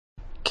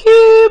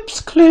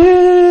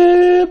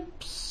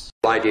Clips.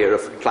 Idea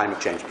of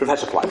climate change.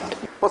 Professor Plymer.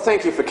 Well,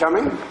 thank you for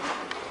coming.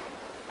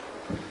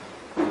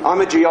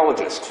 I'm a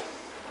geologist,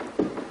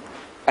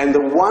 and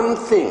the one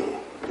thing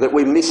that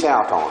we miss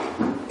out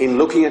on in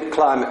looking at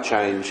climate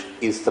change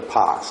is the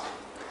past.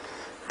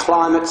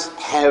 Climates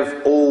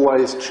have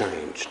always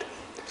changed.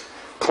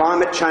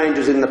 Climate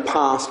changes in the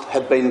past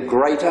have been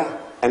greater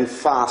and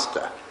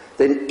faster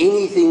than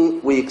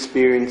anything we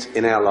experience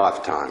in our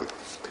lifetime.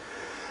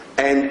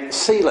 And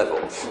sea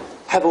levels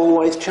have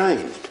always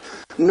changed.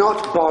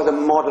 Not by the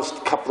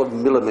modest couple of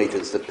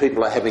millimetres that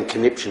people are having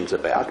conniptions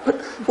about,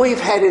 but we've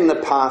had in the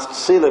past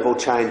sea level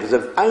changes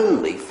of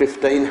only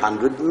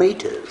 1,500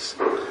 metres.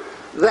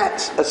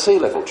 That's a sea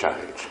level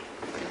change.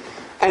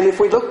 And if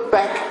we look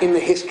back in the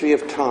history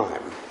of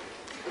time,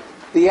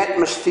 the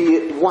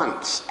atmosphere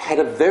once had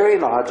a very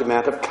large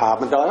amount of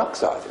carbon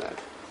dioxide in it.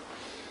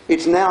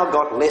 It's now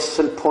got less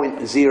than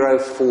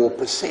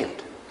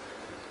 0.04%.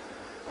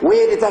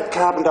 Where did that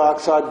carbon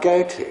dioxide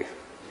go to?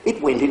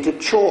 It went into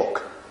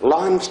chalk,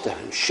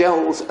 limestone,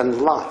 shells and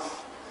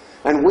life.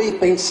 And we've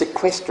been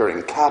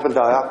sequestering carbon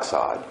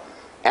dioxide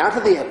out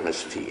of the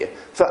atmosphere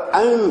for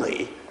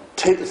only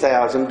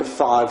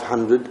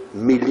 2,500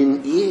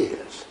 million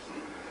years.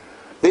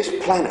 This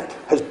planet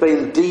has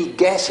been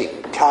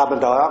degassing carbon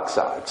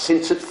dioxide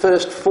since it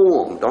first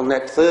formed on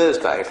that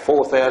Thursday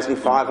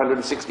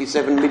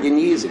 4,567 million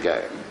years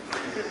ago.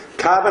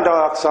 Carbon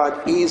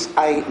dioxide is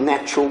a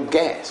natural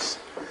gas.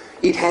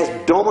 It has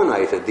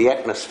dominated the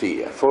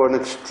atmosphere for an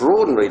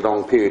extraordinarily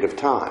long period of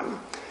time,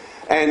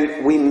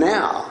 and we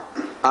now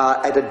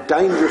are at a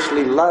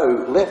dangerously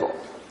low level.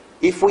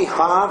 If we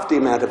halved the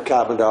amount of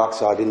carbon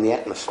dioxide in the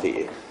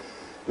atmosphere,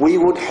 we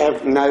would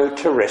have no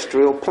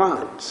terrestrial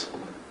plants.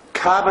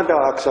 Carbon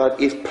dioxide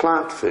is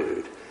plant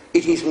food.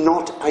 It is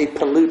not a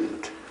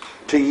pollutant.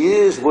 To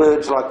use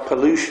words like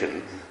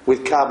pollution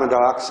with carbon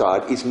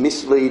dioxide is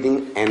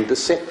misleading and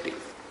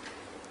deceptive.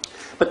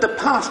 But the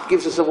past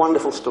gives us a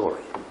wonderful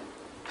story.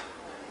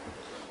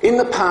 In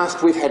the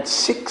past, we've had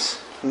 6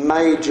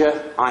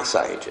 major ice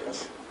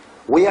ages.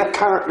 We are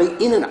currently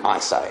in an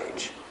ice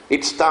age.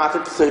 It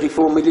started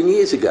 34 million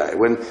years ago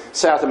when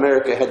South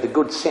America had the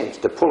good sense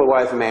to pull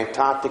away from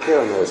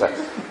Antarctica, and there was a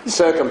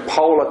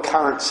circumpolar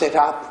current set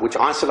up which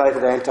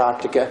isolated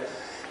Antarctica,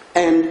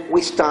 and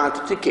we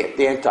started to get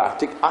the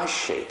Antarctic ice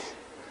sheet.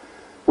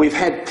 We've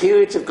had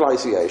periods of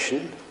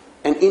glaciation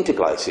and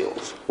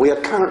interglacials. We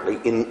are currently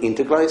in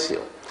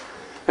interglacial.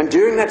 And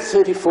during that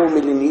 34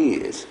 million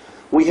years,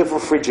 we have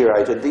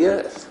refrigerated the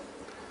Earth.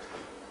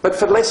 But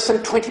for less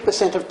than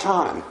 20% of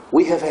time,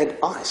 we have had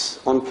ice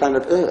on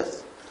planet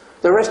Earth.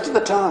 The rest of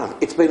the time,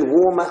 it's been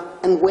warmer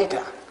and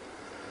wetter.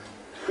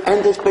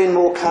 And there's been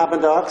more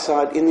carbon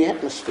dioxide in the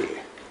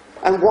atmosphere.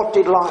 And what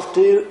did life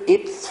do?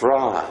 It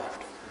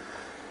thrived.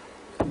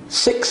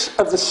 6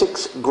 of the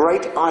 6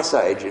 great ice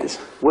ages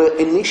were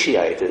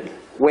initiated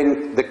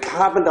when the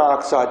carbon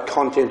dioxide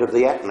content of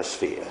the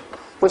atmosphere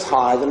was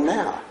higher than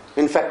now.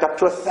 In fact, up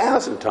to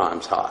 1,000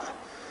 times higher.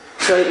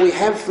 So we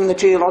have, from the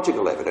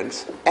geological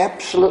evidence,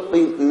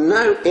 absolutely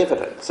no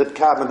evidence that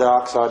carbon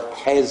dioxide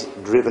has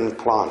driven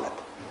climate.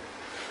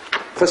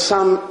 For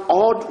some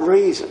odd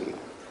reason,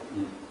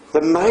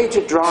 the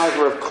major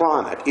driver of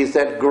climate is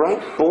that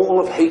great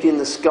ball of heat in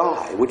the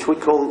sky, which we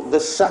call the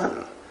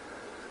sun.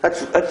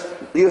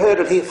 You heard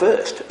it here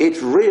first.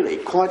 It's really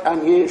quite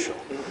unusual.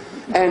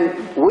 And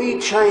we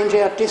change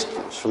our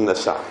distance from the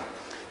sun.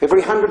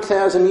 Every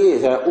 100,000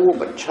 years, our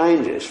orbit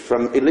changes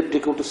from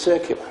elliptical to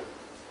circular.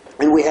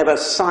 And we have a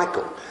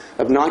cycle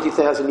of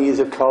 90,000 years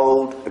of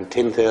cold and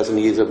 10,000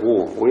 years of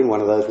warm. We're in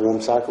one of those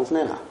warm cycles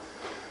now.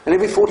 And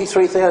every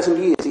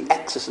 43,000 years, the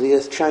axis of the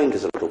Earth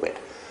changes a little bit.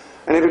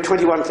 And every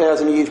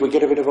 21,000 years, we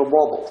get a bit of a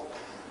wobble.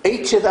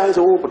 Each of those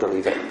orbital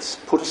events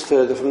put us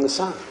further from the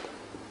sun.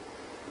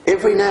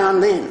 Every now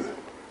and then,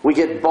 we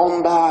get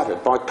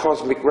bombarded by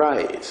cosmic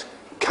rays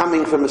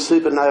coming from a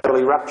supernova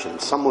eruption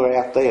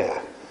somewhere out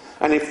there.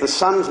 And if the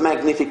sun's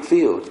magnetic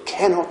field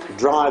cannot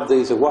drive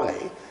these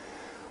away,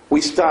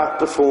 we start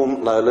to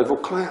form low-level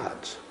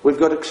clouds. We've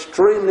got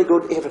extremely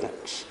good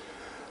evidence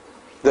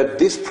that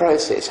this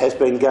process has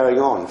been going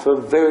on for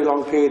a very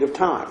long period of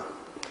time.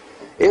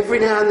 Every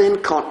now and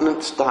then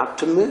continents start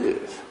to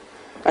move,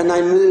 and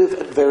they move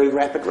at very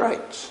rapid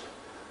rates.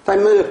 They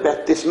move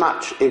about this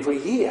much every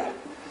year.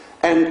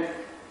 And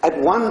at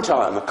one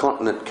time a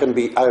continent can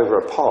be over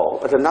a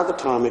pole, at another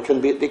time it can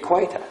be at the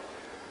equator.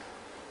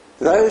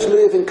 Those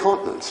moving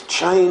continents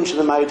change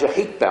the major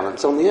heat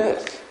balance on the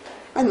Earth.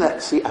 And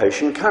that's the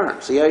ocean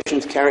currents. The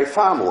oceans carry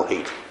far more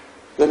heat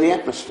than the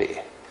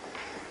atmosphere.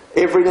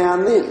 Every now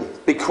and then,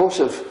 because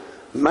of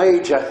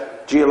major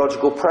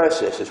geological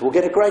processes, we'll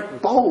get a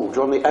great bulge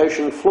on the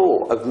ocean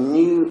floor of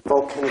new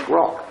volcanic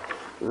rock.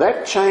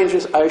 That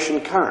changes ocean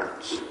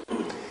currents.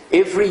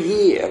 Every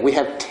year we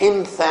have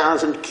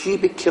 10,000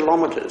 cubic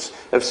kilometres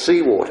of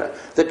seawater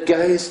that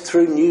goes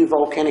through new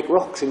volcanic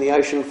rocks in the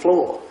ocean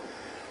floor.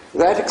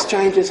 That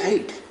exchanges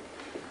heat.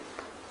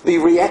 The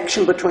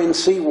reaction between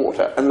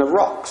seawater and the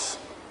rocks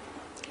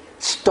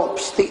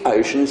stops the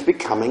oceans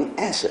becoming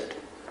acid.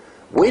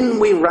 When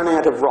we run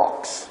out of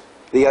rocks,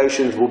 the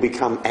oceans will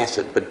become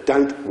acid, but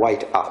don't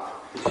wait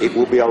up. It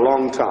will be a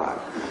long time.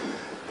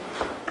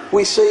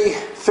 We see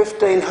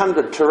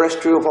 1,500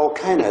 terrestrial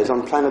volcanoes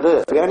on planet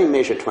Earth. We only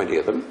measure 20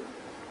 of them,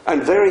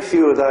 and very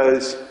few of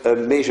those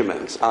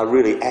measurements are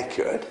really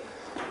accurate,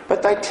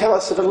 but they tell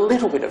us that a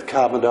little bit of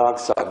carbon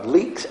dioxide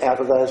leaks out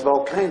of those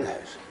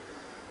volcanoes.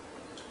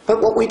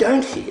 But what we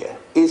don't hear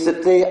is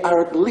that there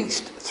are at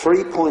least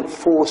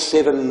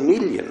 3.47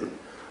 million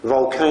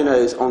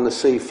volcanoes on the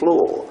sea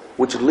floor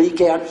which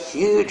leak out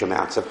huge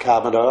amounts of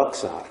carbon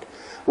dioxide.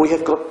 We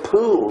have got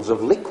pools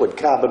of liquid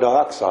carbon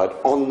dioxide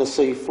on the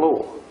sea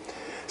floor.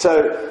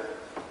 So,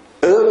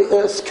 early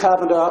Earth's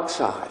carbon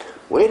dioxide,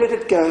 where did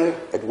it go?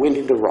 It went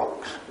into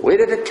rocks. Where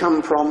did it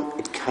come from?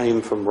 It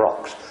came from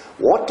rocks.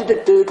 What did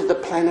it do to the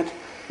planet?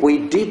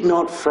 We did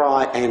not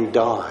fry and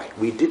die.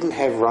 We didn't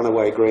have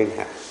runaway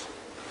greenhouse.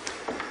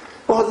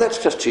 Well, that's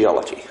just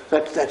geology.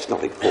 That's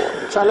not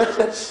important. So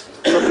let's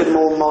look at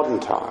more modern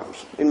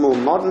times. In more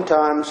modern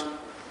times,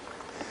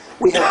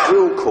 we have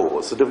drill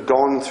cores that have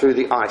gone through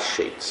the ice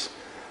sheets.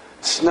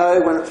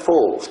 Snow, when it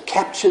falls,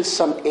 captures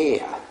some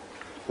air.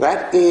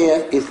 That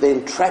air is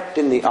then trapped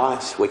in the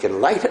ice. We can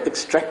later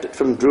extract it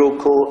from drill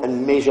core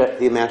and measure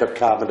the amount of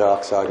carbon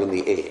dioxide in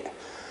the air.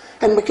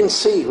 And we can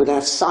see with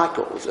our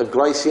cycles of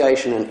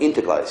glaciation and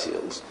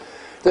interglacials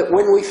that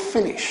when we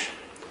finish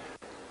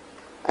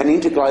an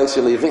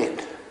interglacial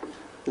event,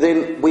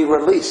 then we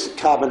release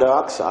carbon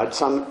dioxide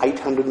some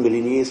 800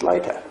 years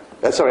later.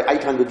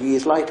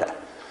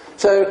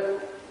 So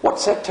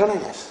what's that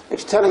telling us?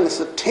 It's telling us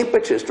that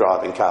temperature is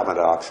driving carbon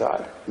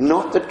dioxide,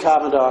 not that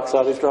carbon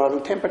dioxide is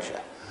driving temperature.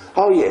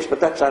 Oh yes, but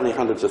that's only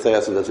hundreds of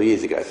thousands of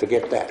years ago,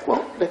 forget that.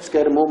 Well, let's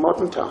go to more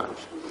modern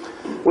times.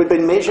 We've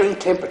been measuring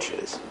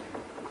temperatures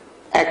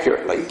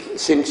accurately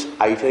since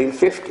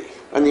 1850,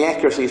 and the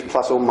accuracy is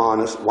plus or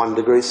minus 1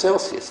 degree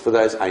Celsius for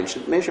those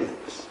ancient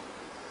measurements.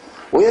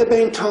 We are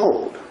being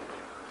told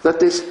that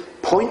this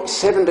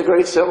 0.7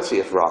 degrees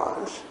Celsius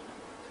rise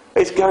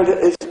is going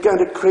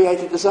to create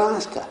a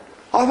disaster.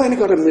 I've only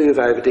got to move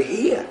over to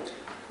here,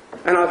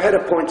 and I've had a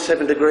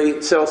 0.7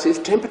 degree Celsius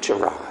temperature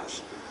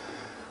rise.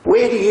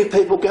 Where do you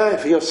people go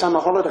for your summer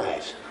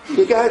holidays?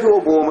 You go to a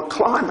warmer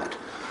climate.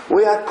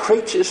 We are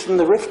creatures from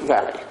the Rift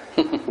Valley.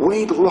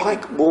 We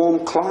like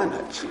warm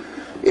climates.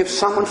 If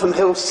someone from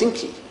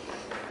Helsinki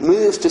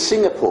moves to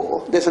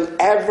Singapore, there's an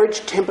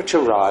average temperature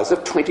rise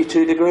of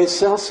 22 degrees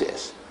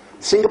Celsius.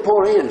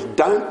 Singaporeans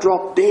don't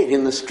drop dead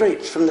in the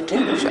streets from the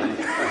temperature.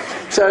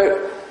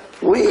 So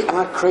we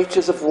are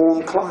creatures of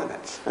warm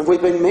climates, and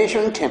we've been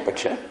measuring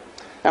temperature,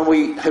 and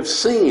we have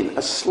seen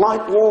a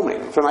slight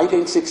warming from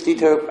 1860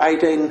 to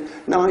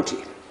 1890,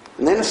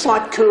 and then a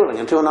slight cooling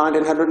until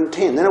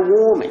 1910, then a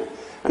warming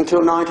until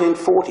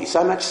 1940,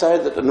 so much so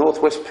that the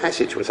Northwest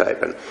Passage was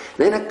open,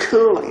 then a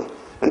cooling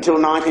until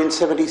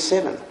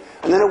 1977,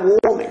 and then a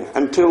warming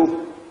until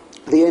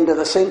the end of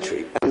the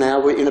century, and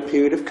now we're in a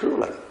period of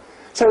cooling.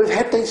 So we've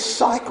had these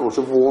cycles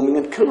of warming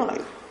and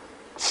cooling.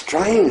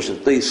 Strange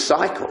that these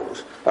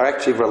cycles are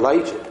actually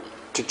related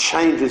to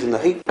changes in the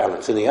heat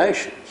balance in the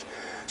oceans.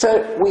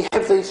 So we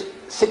have these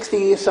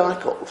 60-year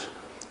cycles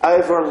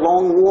over a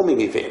long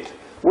warming event.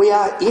 We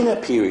are in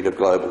a period of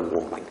global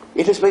warming.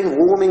 It has been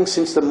warming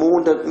since the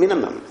Maunder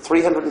minimum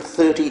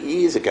 330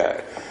 years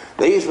ago.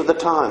 These were the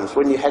times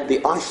when you had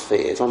the ice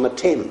fairs on the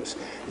Thames.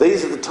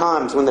 These are the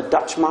times when the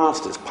Dutch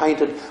masters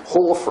painted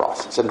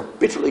hoarfrosts and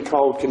bitterly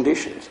cold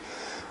conditions.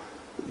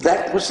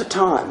 That was the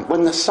time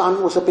when the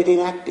sun was a bit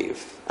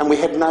inactive and we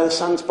had no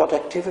sunspot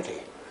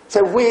activity.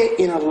 So we're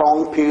in a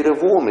long period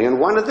of warming, and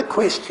one of the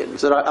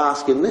questions that I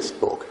ask in this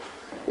book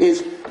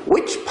is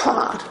which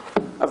part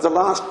of the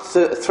last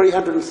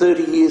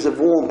 330 years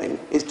of warming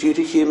is due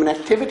to human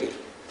activity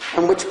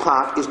and which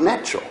part is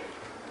natural?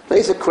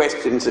 These are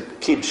questions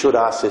that kids should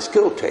ask their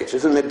school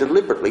teachers, and they're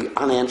deliberately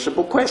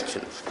unanswerable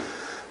questions,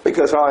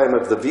 because I am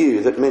of the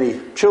view that many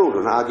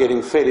children are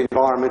getting fed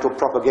environmental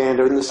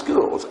propaganda in the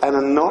schools and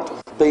are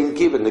not being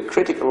given the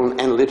critical and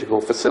analytical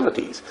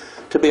facilities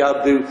to be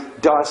able to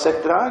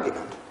dissect an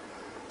argument.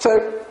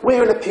 So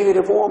we're in a period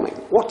of warming.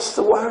 What's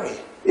the worry?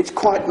 It's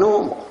quite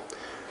normal.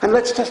 And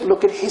let's just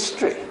look at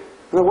history.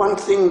 The one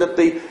thing that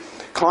the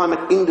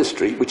climate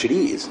industry, which it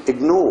is,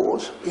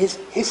 ignores is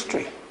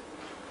history.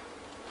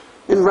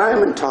 In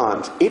Roman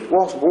times, it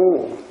was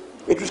warm.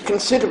 It was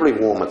considerably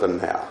warmer than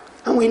now.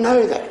 And we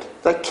know that.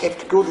 They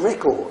kept good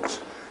records.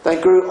 They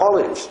grew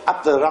olives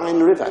up the Rhine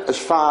River as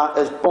far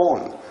as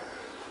Bonn.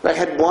 They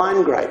had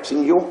wine grapes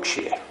in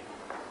Yorkshire.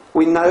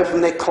 We know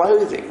from their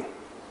clothing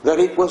that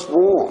it was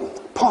warm.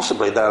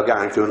 Possibly they were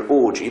going through an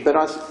orgy, but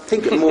I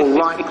think it more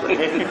likely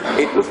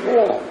it was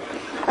warm.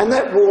 And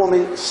that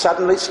warming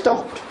suddenly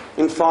stopped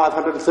in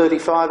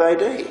 535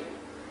 AD.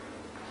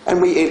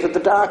 And we entered the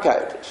Dark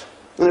Ages.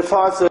 And in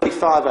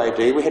 535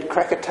 AD we had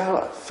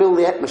Krakatoa fill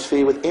the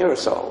atmosphere with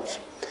aerosols.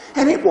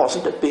 And it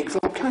wasn't a big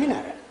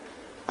volcano.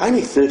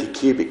 Only 30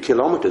 cubic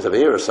kilometres of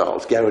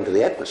aerosols go into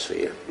the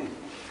atmosphere.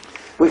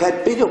 We've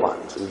had bigger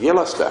ones in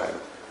Yellowstone.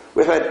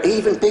 We've had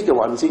even bigger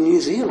ones in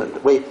New Zealand,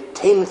 where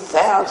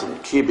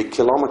 10,000 cubic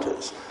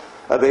kilometres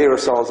of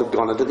aerosols have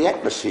gone into the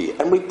atmosphere,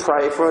 and we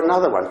pray for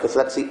another one, because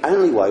that's the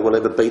only way we'll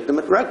ever beat them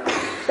at rugby.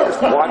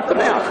 Just wipe them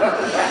out.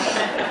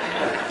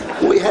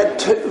 We had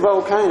 2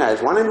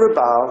 volcanoes, one in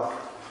Rabaul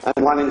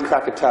and one in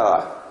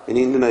Krakatoa in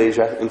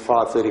Indonesia in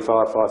 535,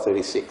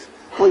 536.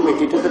 We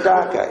went into the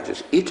Dark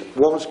Ages. It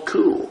was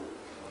cool.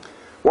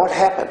 What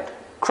happened?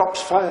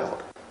 Crops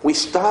failed. We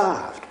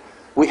starved.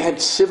 We had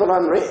civil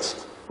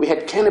unrest. We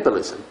had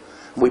cannibalism.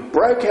 We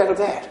broke out of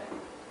that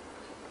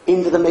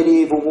into the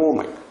medieval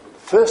warming.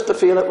 First to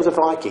feel it were the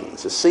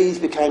Vikings. The seas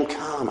became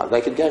calmer.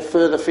 They could go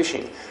further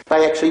fishing.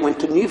 They actually went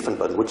to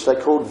Newfoundland, which they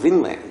called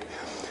Vinland.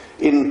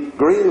 In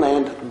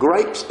Greenland,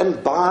 grapes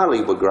and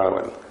barley were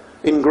growing.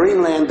 In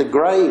Greenland, the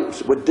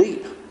graves were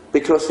deep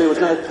because there was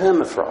no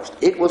permafrost.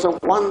 It was a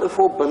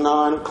wonderful,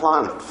 benign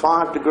climate,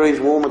 5 degrees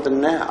warmer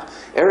than now.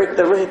 Eric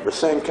the Red was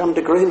saying, come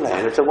to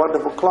Greenland, it's a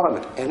wonderful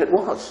climate, and it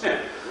was.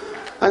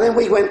 And then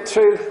we went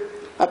through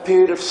a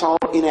period of solar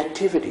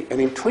inactivity,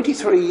 and in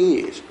 23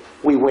 years,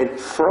 we went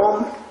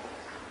from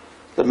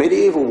the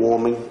medieval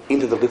warming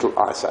into the Little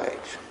Ice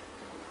Age.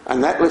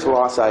 And that Little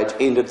Ice Age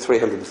ended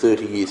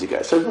 330 years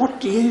ago. So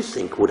what do you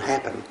think would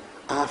happen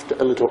after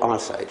a Little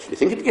Ice Age? Do you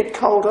think it'd get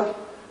colder,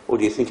 or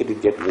do you think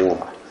it'd get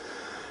warmer?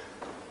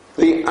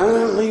 The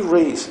only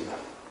reason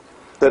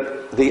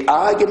that the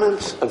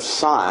arguments of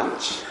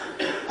science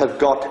have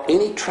got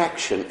any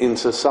traction in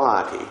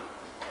society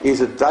is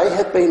that they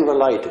have been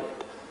related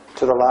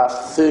to the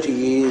last 30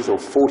 years or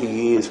 40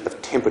 years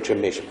of temperature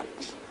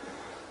measurements.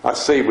 I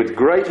see with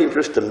great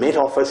interest the Met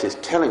Office is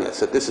telling us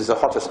that this is the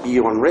hottest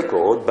year on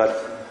record,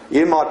 but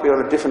you might be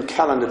on a different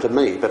calendar to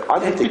me, but I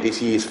don't think this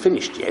year's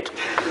finished yet.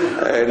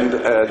 And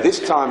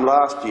this time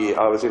last year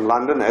I was in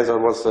London, as I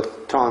was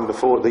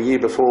the year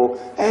before,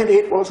 and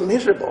it was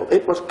miserable.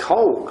 It was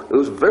cold. It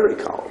was very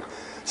cold.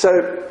 So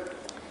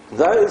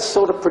those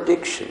sort of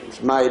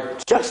predictions made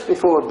just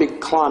before a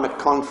big climate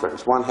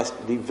conference, one has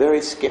to be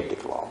very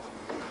sceptical of.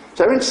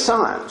 So in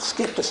science,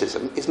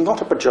 scepticism is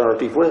not a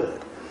pejorative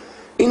word.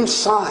 In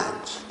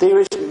science, there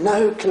is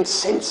no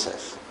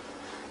consensus.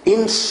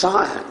 In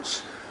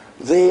science,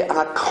 there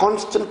are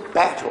constant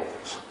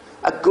battles.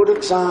 A good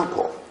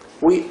example,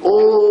 we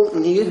all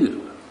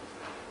knew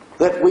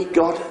that we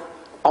got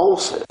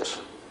ulcers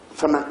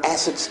from an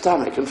acid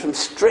stomach and from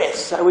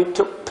stress, so we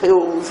took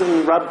pills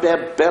and rubbed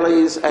our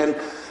bellies and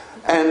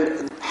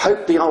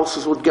hoped the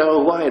ulcers would go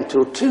away,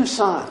 until 2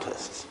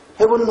 scientists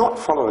who were not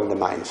following the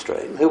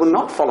mainstream, who were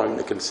not following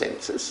the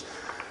consensus,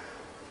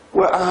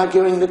 were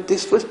arguing that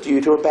this was due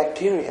to a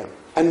bacterium,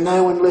 and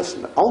no one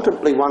listened.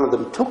 Ultimately, one of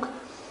them took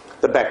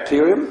the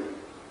bacterium,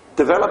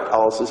 developed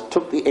ulcers,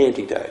 took the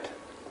antidote,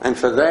 and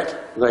for that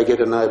they get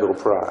a Nobel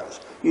Prize.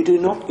 You do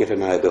not get a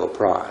Nobel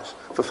Prize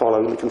for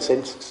following the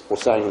consensus or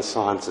saying the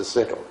science is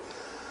settled.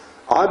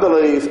 I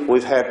believe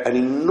we've had an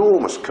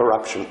enormous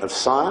corruption of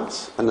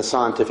science and the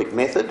scientific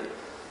method.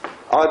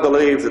 I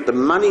believe that the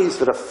monies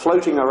that are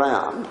floating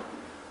around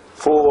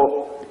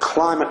for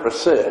climate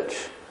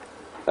research,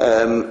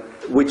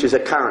 which is a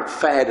current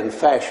fad and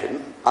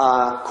fashion,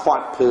 are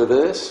quite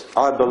perverse.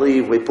 I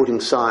believe we're putting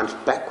science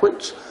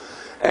backwards,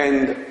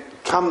 and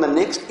come the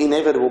next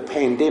inevitable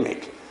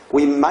pandemic,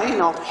 we may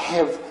not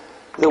have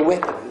the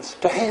weapons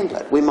to handle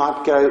it. We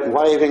might go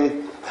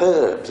waving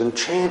herbs and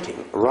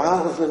chanting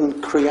rather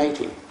than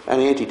creating an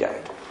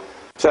antidote.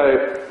 So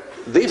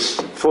this,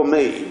 for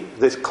me,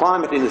 this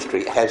climate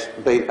industry has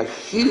been a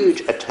huge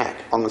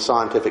attack on the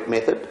scientific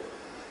method.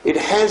 It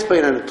has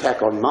been an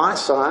attack on my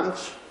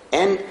science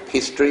and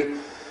history,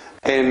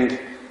 and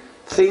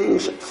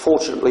things,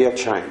 fortunately, are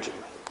changing.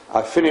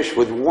 I finish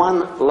with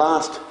one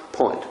last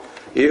point.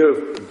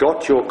 You've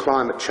got your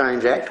Climate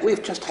Change Act.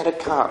 We've just had a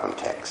carbon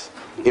tax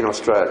in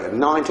Australia.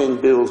 19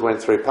 bills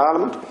went through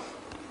Parliament.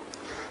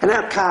 And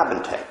our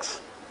carbon tax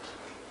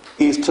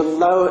is to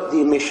lower the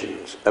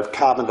emissions of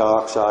carbon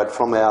dioxide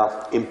from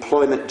our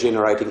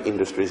employment-generating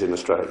industries in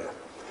Australia.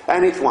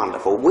 And it's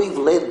wonderful. We've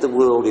led the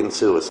world in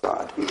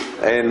suicide.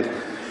 And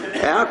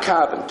our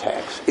carbon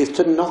tax is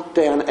to knock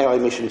down our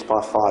emissions by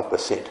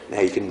 5%. Now,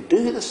 you can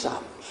do the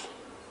sums.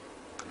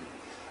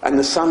 And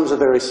the sums are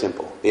very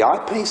simple. The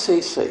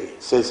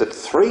IPCC says that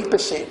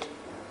 3%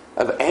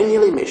 of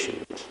annual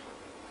emissions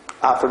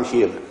are from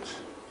humans.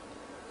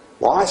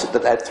 Why is it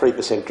that that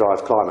 3%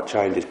 drives climate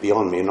change is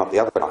beyond me and not the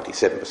other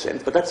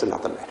 97%, but that's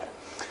another matter.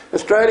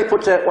 Australia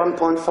puts out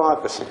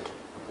 1.5%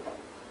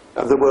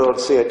 of the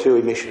world's CO2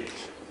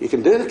 emissions. You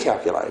can do the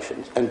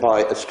calculations, and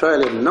by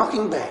Australia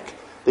knocking back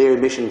their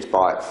emissions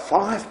by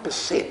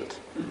 5%,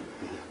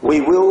 we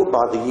will,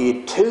 by the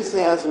year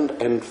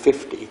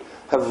 2050,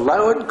 have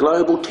lowered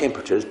global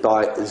temperatures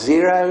by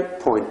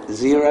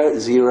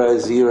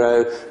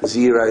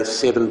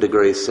 0.00007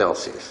 degrees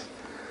Celsius.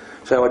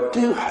 So I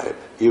do hope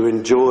you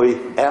enjoy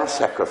our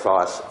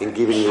sacrifice in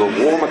giving you a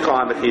warmer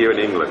climate here in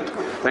England.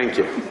 Thank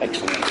you.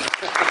 Excellent.